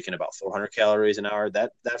try to take in about 400 calories an hour.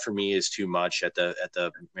 That for me is too much at the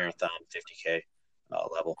marathon 50K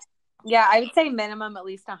level. Yeah, I would say minimum at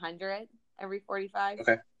least 100 every 45.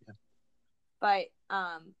 Okay. Yeah. But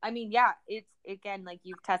I mean, yeah, it's again like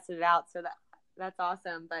you've tested it out, so that's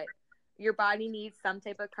awesome. But your body needs some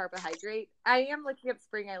type of carbohydrate. I am looking up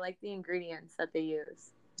Spring. I like the ingredients that they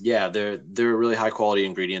use. Yeah, they're really high quality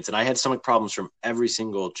ingredients, and I had stomach problems from every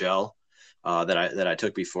single gel that I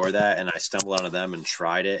took before that, and I stumbled onto them and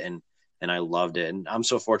tried it, and I loved it. And I'm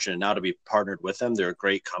so fortunate now to be partnered with them. They're a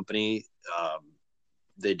great company.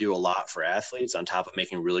 They do a lot for athletes on top of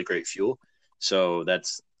making really great fuel. So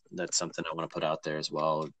that's something I want to put out there as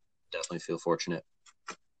well. Definitely feel fortunate.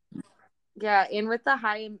 Yeah, and with the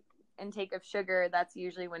high intake of sugar, that's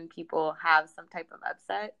usually when people have some type of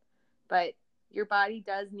upset. But your body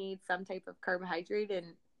does need some type of carbohydrate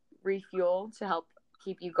and refuel to help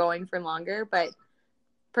keep you going for longer. But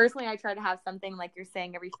personally, I try to have something like you're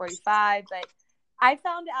saying every 45. But I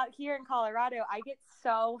found out here in Colorado, I get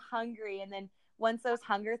so hungry. And then once those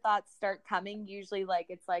hunger thoughts start coming, usually like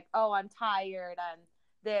it's like, oh, I'm tired, I'm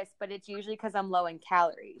this. But it's usually because I'm low in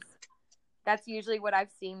calories. That's usually what I've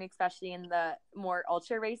seen, especially in the more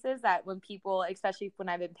ultra races, that when people, especially when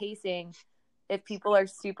I've been pacing, if people are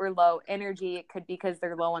super low energy, it could be because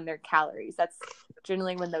they're low on their calories. That's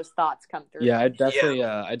generally when those thoughts come through. Yeah, I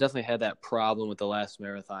definitely had that problem with the last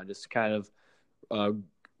marathon. Just kind of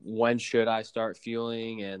when should I start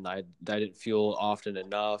fueling, and I didn't fuel often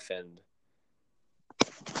enough, and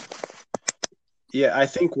yeah, I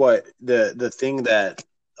think what the thing that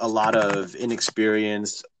a lot of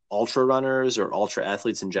inexperienced ultra runners or ultra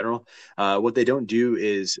athletes in general, what they don't do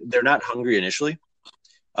is they're not hungry initially.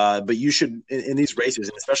 But you should, in these races,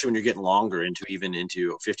 and especially when you're getting longer into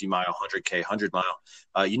 50 mile, 100K, 100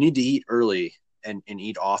 mile, you need to eat early and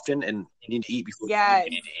eat often, and you need to eat before you need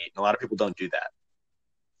to eat. And a lot of people don't do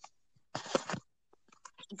that.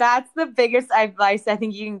 That's the biggest advice I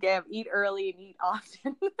think you can give. Eat early and eat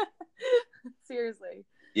often. Seriously.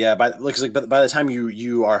 Yeah, by the time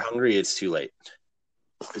you are hungry, it's too late.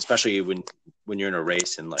 Especially when you're in a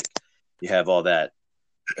race and like you have all that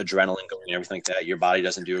adrenaline going and everything like that, your body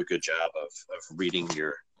doesn't do a good job of reading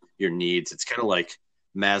your needs. It's kind of like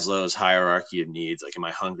Maslow's hierarchy of needs. Like, am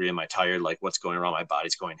I hungry? Am I tired? Like, what's going on? My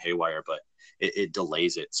body's going haywire, but it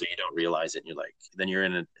delays it, so you don't realize it. And you're like, then you're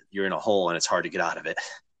in a hole, and it's hard to get out of it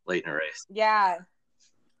late in a race. Yeah,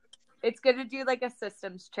 it's good to do like a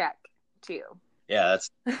systems check too. Yeah,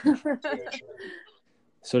 that's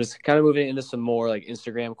So just kind of moving into some more like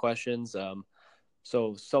Instagram questions.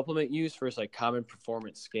 So supplement use versus like common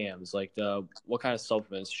performance scams, like what kind of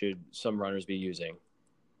supplements should some runners be using?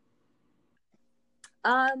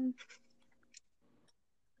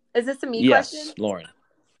 Is this a me question? Yes, Lauren.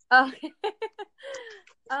 Oh.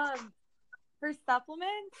 For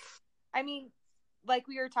supplements, I mean, like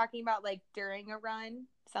we were talking about, like during a run,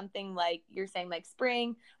 something like you're saying, like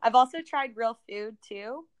Spring. I've also tried Real Food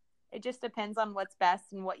too. It just depends on what's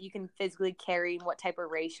best and what you can physically carry and what type of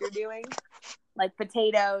race you're doing. Like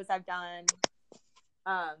potatoes I've done,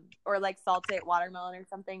 or like salted watermelon or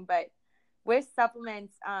something. But with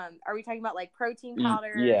supplements, are we talking about like protein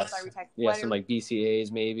powders? Yes. Are we talking, some like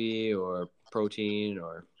BCAAs maybe, or protein,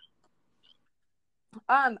 or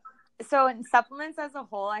so in supplements as a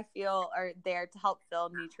whole, I feel are there to help fill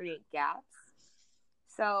nutrient gaps.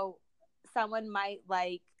 So someone might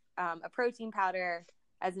like a protein powder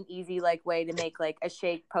as an easy like way to make like a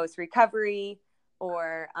shake post recovery,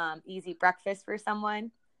 or easy breakfast for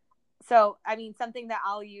someone. So, I mean, something that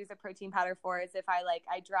I'll use a protein powder for is if I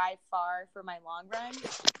drive far for my long run,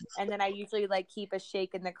 and then I usually like keep a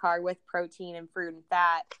shake in the car with protein and fruit and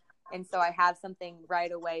fat. And so I have something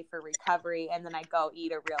right away for recovery, and then I go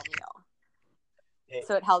eat a real meal.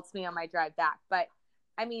 So it helps me on my drive back. But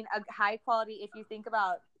I mean, a high quality, if you think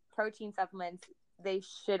about protein supplements, they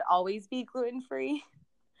should always be gluten-free.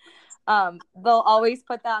 They'll always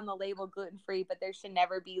put that on the label, gluten-free, but there should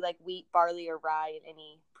never be like wheat, barley, or rye in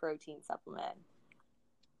any protein supplement.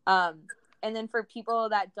 And then for people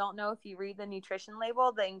that don't know, if you read the nutrition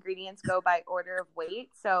label, the ingredients go by order of weight.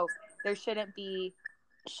 So there shouldn't be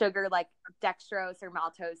sugar like dextrose or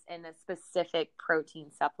maltose in a specific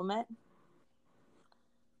protein supplement.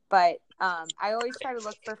 But I always try to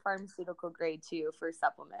look for pharmaceutical grade too for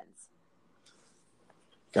supplements.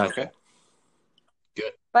 Okay.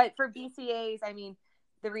 Good. But for BCAAs, I mean,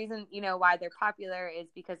 the reason, why they're popular is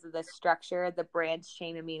because of the structure of the branched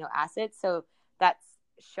chain amino acids. So that's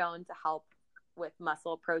shown to help with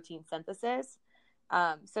muscle protein synthesis.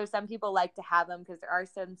 So some people like to have them because there are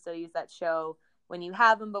some studies that show when you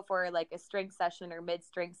have them before like a strength session or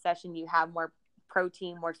mid-strength session, you have more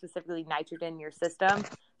protein, more specifically nitrogen in your system.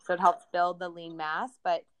 So it helps build the lean mass.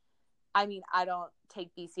 But I mean, I don't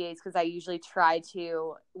take BCAAs because I usually try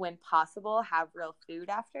to, when possible, have real food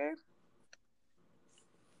after.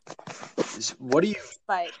 What do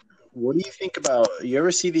you think about, you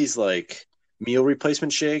ever see these like meal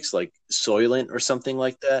replacement shakes like Soylent or something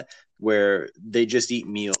like that, where they just eat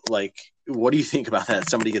meal. Like, what do you think about that?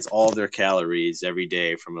 Somebody gets all their calories every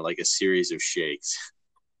day from like a series of shakes.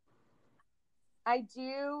 I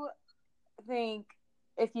do think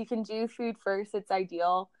if you can do food first, it's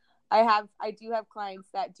ideal. I do have clients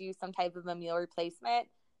that do some type of a meal replacement,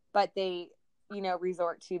 but they,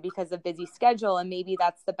 resort to because of busy schedule, and maybe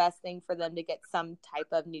that's the best thing for them to get some type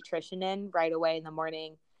of nutrition in right away in the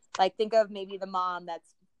morning. Like, think of maybe the mom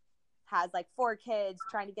that's has like 4 kids,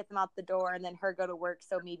 trying to get them out the door and then her go to work,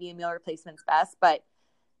 so maybe a meal replacement's best. But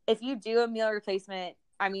if you do a meal replacement,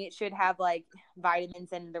 I mean, it should have like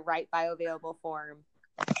vitamins in the right bioavailable form,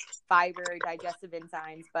 fiber, digestive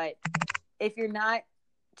enzymes. But if you're not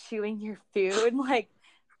chewing your food, like,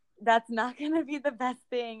 that's not going to be the best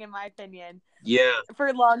thing, in my opinion. Yeah.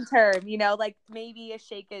 For long term, like maybe a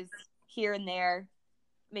shake is here and there.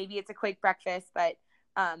 Maybe it's a quick breakfast, but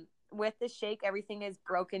with the shake, everything is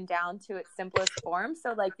broken down to its simplest form.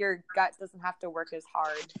 So like your gut doesn't have to work as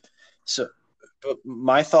hard. So, but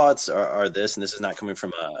my thoughts are this, and this is not coming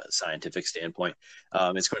from a scientific standpoint.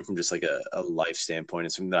 It's coming from just like a life standpoint.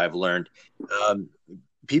 It's something that I've learned.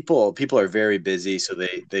 People are very busy, so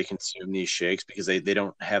they consume these shakes because they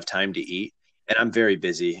don't have time to eat. And I'm very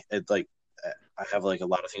busy. I have like a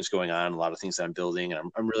lot of things going on, a lot of things that I'm building,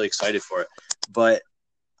 and I'm really excited for it. But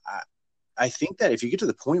I think that if you get to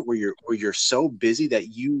the point where you're so busy that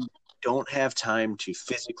you don't have time to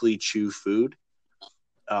physically chew food,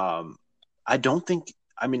 I don't think.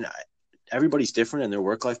 I mean, everybody's different and their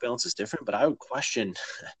work-life balance is different, but I would question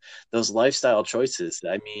those lifestyle choices.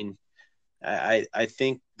 I mean, I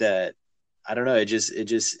think that, I don't know. It just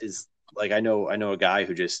is like, I know a guy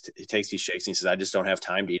who he takes these shakes and he says, I just don't have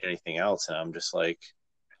time to eat anything else. And I'm just like,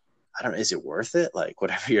 I don't know, is it worth it? Like,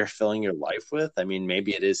 whatever you're filling your life with. I mean,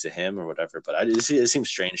 maybe it is to him or whatever, but it seems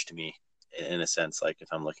strange to me in a sense. Like, if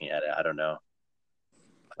I'm looking at it, I don't know.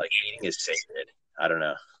 Like, eating is sacred. I don't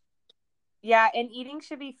know. Yeah, and eating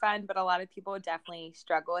should be fun, but a lot of people definitely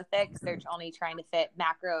struggle with it because they're only trying to fit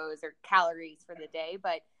macros or calories for the day.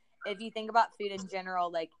 But if you think about food in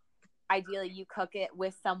general, like, ideally you cook it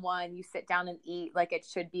with someone, you sit down and eat, like, it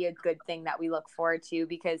should be a good thing that we look forward to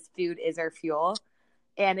because food is our fuel.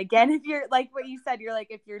 And again, if you're like what you said, you're like,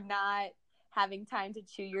 if you're not having time to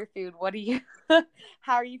chew your food,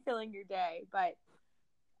 how are you filling your day? But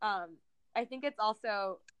I think it's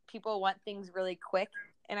also, people want things really quick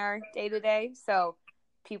in our day to day. So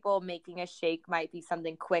people making a shake might be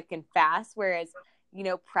something quick and fast, whereas,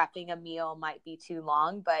 prepping a meal might be too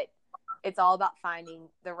long, but it's all about finding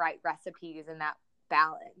the right recipes and that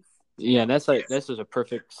balance. Yeah. And this is a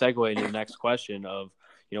perfect segue into the next question of,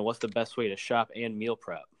 what's the best way to shop and meal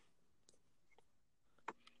prep?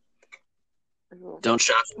 Don't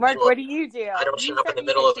shop. Mark, what do you do? I don't shop in the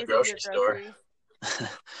middle of the grocery store.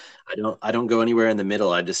 I don't go anywhere in the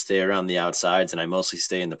middle. I just stay around the outsides, and I mostly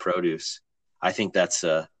stay in the produce. I think that's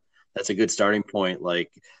a good starting point. Like,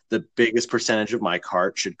 the biggest percentage of my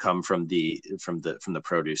cart should come from the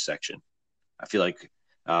produce section. I feel like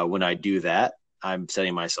when I do that, I'm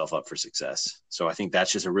setting myself up for success. So I think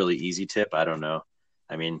that's just a really easy tip. I don't know.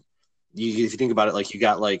 I mean, if you think about it, like, you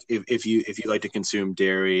got, like, if you like to consume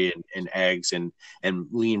dairy and eggs and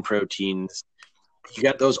lean proteins, you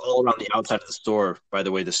got those all around the outside of the store, by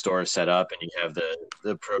the way the store is set up, and you have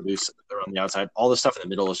the produce around the outside. All the stuff in the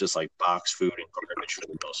middle is just like box food and garbage for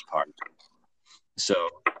the most part. So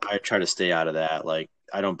I try to stay out of that. Like,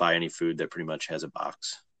 I don't buy any food that pretty much has a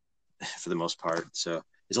box for the most part. So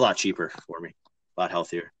it's a lot cheaper for me, a lot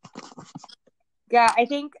healthier. Yeah, I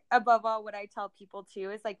think above all, what I tell people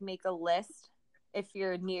too is, like, make a list. If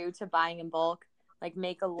you're new to buying in bulk, like,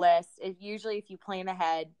 make a list. If you plan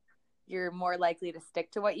ahead, you're more likely to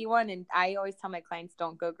stick to what you want. And I always tell my clients,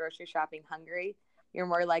 don't go grocery shopping hungry. You're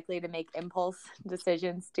more likely to make impulse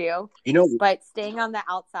decisions too. But staying on the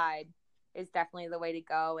outside is definitely the way to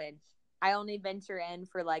go. And I only venture in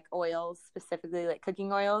for, like, oils, specifically like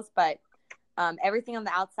cooking oils, but everything on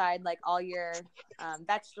the outside, like all your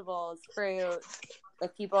vegetables, fruit,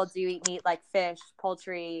 if people do eat meat, like fish,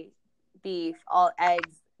 poultry, beef, all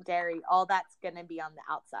eggs, dairy, all that's going to be on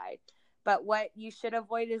the outside. But what you should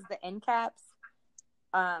avoid is the end caps.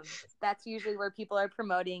 That's usually where people are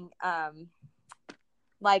promoting,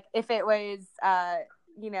 like, if it was,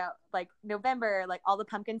 like November, like all the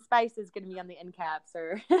pumpkin spice is going to be on the end caps,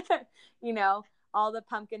 or, all the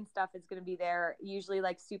pumpkin stuff is going to be there. Usually,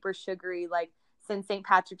 like, super sugary, like, since St.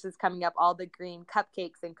 Patrick's is coming up, all the green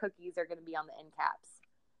cupcakes and cookies are going to be on the end caps.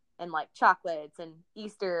 And, like, chocolates and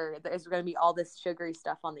Easter, there's going to be all this sugary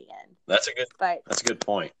stuff on the end. That's a good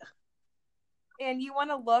point. And you want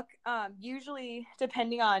to look, usually,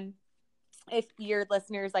 depending on if your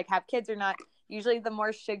listeners like have kids or not, usually the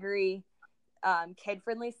more sugary,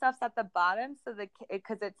 kid-friendly stuff's at the bottom, so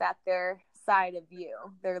because it's at their side of view,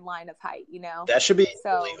 their line of height, you know. That should be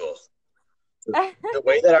illegal. The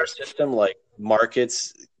way that our system like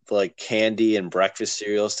markets like candy and breakfast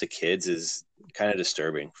cereals to kids is kind of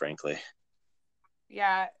disturbing, frankly.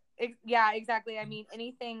 Yeah, exactly. I mean,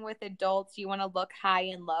 anything with adults, you want to look high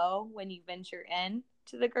and low when you venture in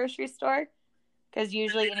to the grocery store, because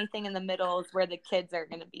usually anything in the middle is where the kids are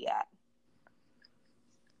going to be at.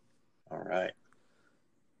 All right.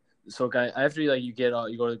 So, guys, after you go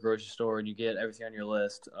to the grocery store and you get everything on your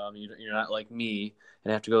list, you're not like me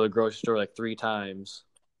and have to go to the grocery store like 3 times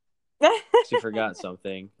because you forgot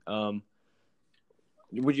something. What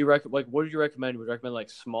would you recommend? Would you recommend like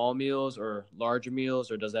small meals or larger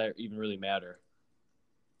meals, or does that even really matter?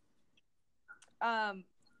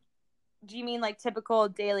 Do you mean like typical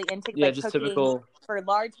daily intake? Yeah, like just cooking typical for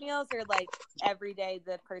large meals, or like every day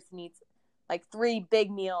the person eats like 3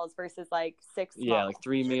 big meals versus like 6 small? Yeah, like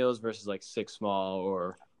 3 meals versus like 6 small,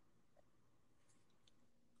 or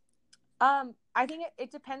I think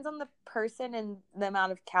it depends on the person and the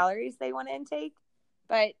amount of calories they want to intake,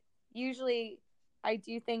 but usually I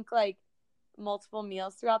do think like multiple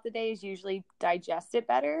meals throughout the day is usually digest it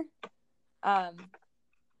better.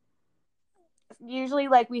 Usually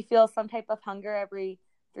like we feel some type of hunger every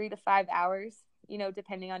 3 to 5 hours, you know,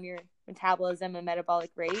 depending on your metabolism and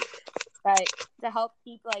metabolic rate. But to help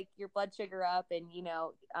keep like your blood sugar up and, you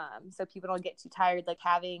know, so people don't get too tired, like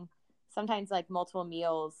having sometimes like multiple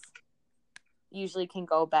meals usually can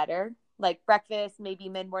go better. Like breakfast, maybe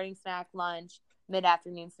mid-morning snack, lunch,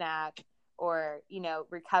 mid-afternoon snack, or, you know,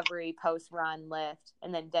 recovery, post-run, lift,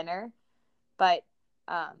 and then dinner. But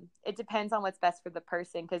it depends on what's best for the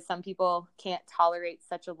person, because some people can't tolerate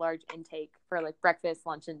such a large intake for like breakfast,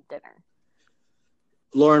 lunch, and dinner.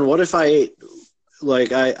 Lauren, what if I ate,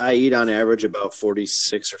 like I eat on average about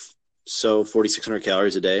 4,600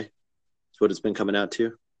 calories a day. That's what it's been coming out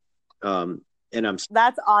to.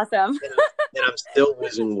 That's awesome. and I'm still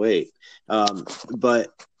losing weight. But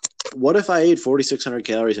what if I ate 4,600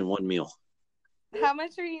 calories in one meal? How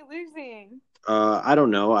much are you losing? I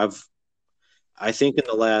don't know. I think in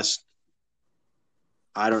the last,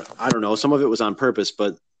 I don't know. Some of it was on purpose,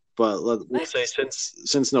 but we'll say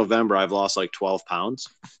since November, I've lost like 12 pounds.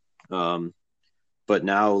 But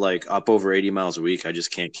now like up over 80 miles a week, I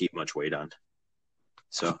just can't keep much weight on.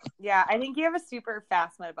 So yeah, I think you have a super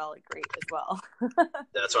fast metabolic rate as well.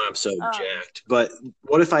 That's why I'm so jacked. But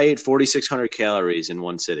what if I ate 4,600 calories in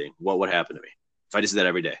one sitting? What would happen to me if I just did that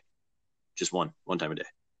every day? Just one time a day.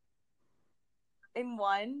 In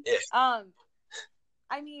one? Yeah.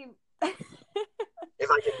 I mean,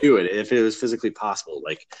 if I could do it, if it was physically possible,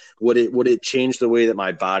 like would it change the way that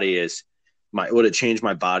my body is? Would it change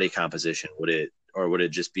my body composition? Would it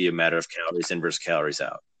just be a matter of calories in versus calories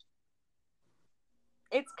out?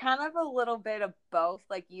 It's kind of a little bit of both.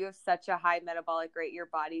 Like you have such a high metabolic rate, your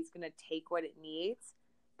body's going to take what it needs.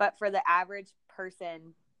 But for the average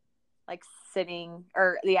person, like sitting,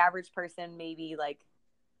 or the average person, maybe like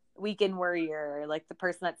weekend warrior, like the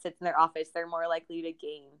person that sits in their office, they're more likely to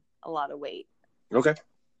gain a lot of weight. Okay.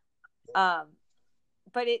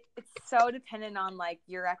 But it's so dependent on like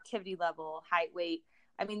your activity level, height, weight.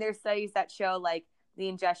 I mean, there's studies that show like the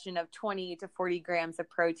ingestion of 20 to 40 grams of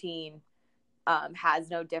protein has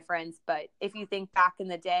no difference. But if you think back in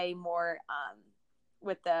the day, more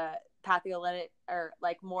with the Paleolithic, or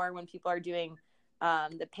like more when people are doing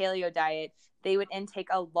the paleo diet, they would intake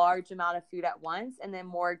a large amount of food at once and then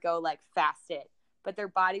more go like fasted. But their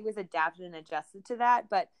body was adapted and adjusted to that.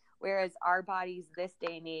 But whereas our bodies this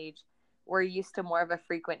day and age, we're used to more of a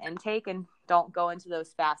frequent intake and don't go into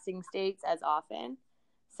those fasting states as often.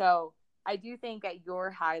 So I do think at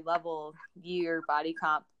your high level, your body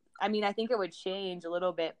comp, I mean, I think it would change a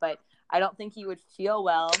little bit, but I don't think you would feel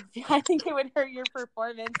well. I think it would hurt your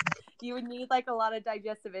performance. You would need like a lot of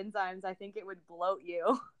digestive enzymes. I think it would bloat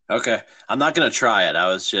you. Okay. I'm not going to try it. I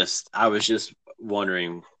was just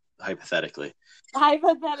wondering hypothetically.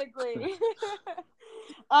 Hypothetically.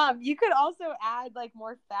 You could also add like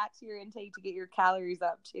more fat to your intake to get your calories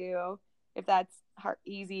up too, if that's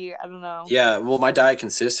easy. I don't know. Yeah, well, my diet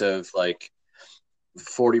consists of like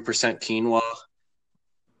 40% quinoa,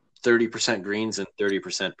 30% greens, and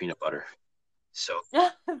 30% peanut butter. So you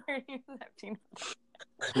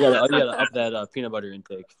gotta up that peanut butter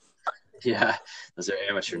intake. Yeah, those are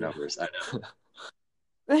amateur numbers. I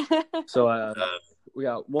know. So we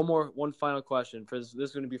got one final question. This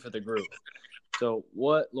is going to be for the group. So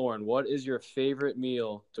Lauren, what is your favorite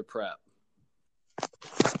meal to prep?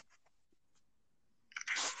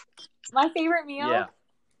 My favorite meal? Yeah.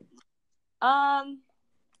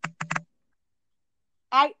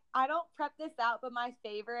 I don't prep this out, but my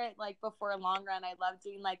favorite, like before a long run, I love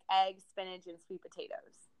doing like eggs, spinach, and sweet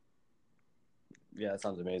potatoes. Yeah, that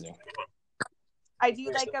sounds amazing. I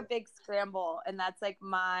do like a big scramble, and that's like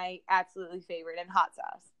my absolutely favorite, and hot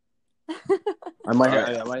sauce. I might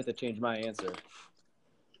have to change my answer.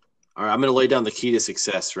 All right, I'm going to lay down the key to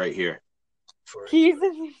success right here.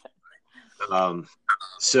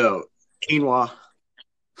 So quinoa,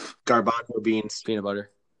 garbanzo beans, peanut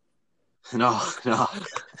butter. No.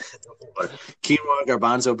 Quinoa,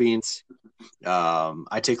 garbanzo beans.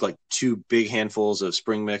 I take like 2 big handfuls of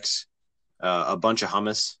spring mix, a bunch of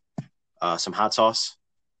hummus, some hot sauce,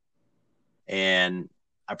 and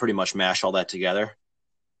I pretty much mash all that together,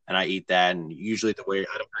 and I eat that. And usually the way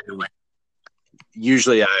I don't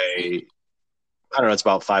know, it's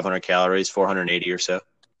about 500 calories, 480 or so,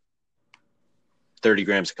 30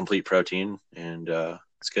 grams of complete protein, and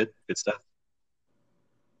it's good stuff.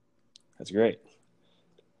 That's great.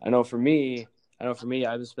 I know for me, I've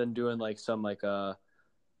just been doing like some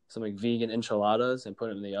vegan enchiladas and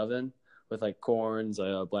putting them in the oven with like corns,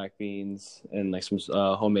 black beans, and like some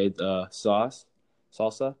homemade salsa.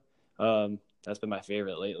 That's been my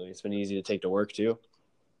favorite lately. It's been easy to take to work too.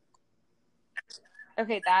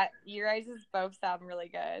 Okay, that you guys both sound really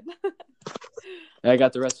good. I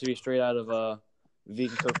got the recipe straight out of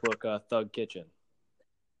vegan cookbook, Thug Kitchen.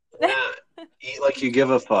 Yeah, eat like you give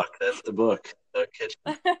a fuck. That's the book. Thug Kitchen.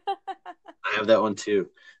 I have that one too.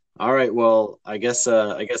 All right, well, I guess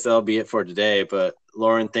that'll be it for today. But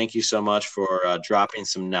Lauren, thank you so much for dropping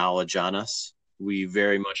some knowledge on us. We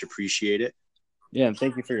very much appreciate it. Yeah, and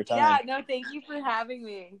thank you for your time. Yeah, no, thank you for having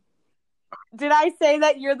me. Did I say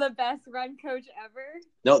that you're the best run coach ever?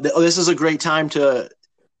 No, this is a great time to.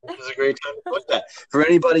 This is a great time to put that. For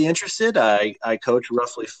anybody interested, I coach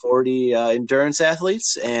roughly 40 endurance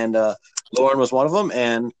athletes, and Lauren was one of them,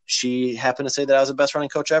 and she happened to say that I was the best running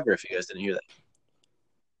coach ever, if you guys didn't hear that.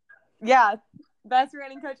 Yeah, best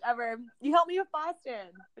running coach ever. You helped me with Boston,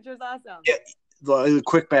 which was awesome. Yeah, a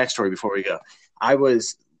quick backstory before we go. I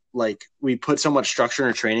was like, we put so much structure in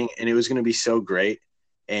our training, and it was going to be so great,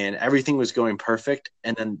 and everything was going perfect,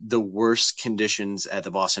 and then the worst conditions at the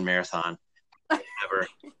Boston Marathon ever.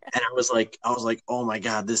 And I was like, oh my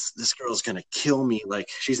God, this girl's gonna kill me. Like,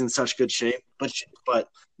 she's in such good shape. But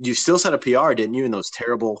you still set a PR, didn't you, in those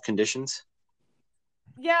terrible conditions?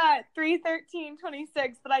 Yeah,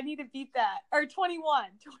 3:13:26, but I need to beat that. Or 21.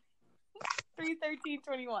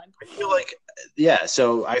 3:13:21. I feel like, yeah.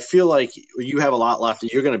 So I feel like you have a lot left.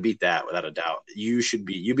 You're gonna beat that without a doubt. You'd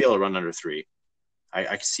be able to run under 3. I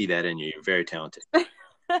can see that in you. You're very talented.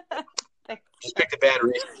 Just picked a bad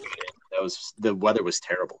race. The weather was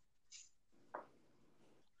terrible.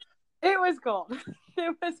 It was cold.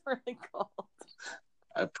 It was really cold.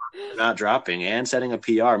 Not dropping and setting a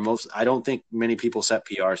PR. I don't think many people set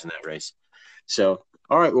PRs in that race. So,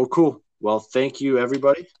 all right, well, cool. Well, thank you,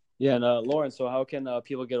 everybody. Yeah, and Lauren, so how can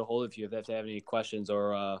people get a hold of you if they have any questions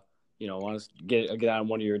or want to get on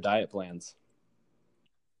one of your diet plans?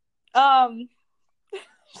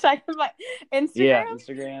 Should I put my Instagram? Yeah,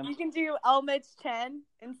 Instagram. You can do lmitch10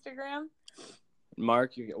 Instagram.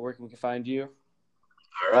 Mark, where can we find you?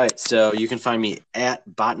 All right, so you can find me at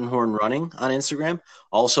Bottenhorn Running on Instagram.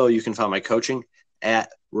 Also, you can find my coaching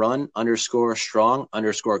at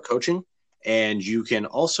run_strong_coaching. And you can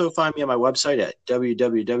also find me on my website at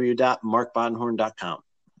www.markbottenhorn.com.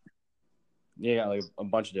 Yeah, got like a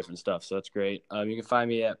bunch of different stuff, so that's great. You can find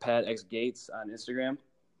me at PatXGates on Instagram.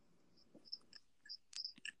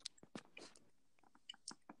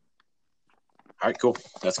 All right, cool.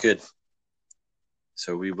 That's good.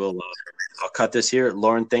 So we will. I'll cut this here.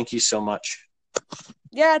 Lauren, thank you so much.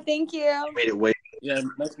 Yeah, thank you. You made it way. Yeah,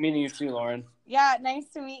 nice meeting you too, Lauren. Yeah, nice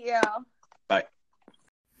to meet you. Bye.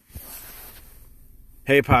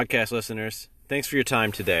 Hey, podcast listeners. Thanks for your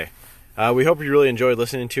time today. We hope you really enjoyed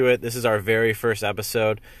listening to it. This is our very first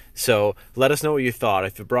episode, so let us know what you thought.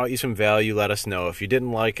 If it brought you some value, let us know. If you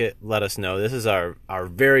didn't like it, let us know. This is our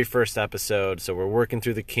very first episode, so we're working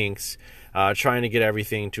through the kinks, trying to get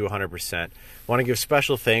everything to 100%. Want to give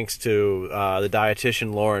special thanks to the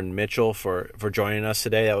dietitian Lauren Mitchell for joining us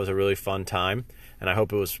today. That was a really fun time, and I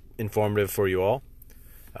hope it was informative for you all.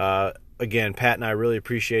 Again, Pat and I really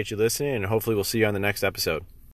appreciate you listening, and hopefully we'll see you on the next episode.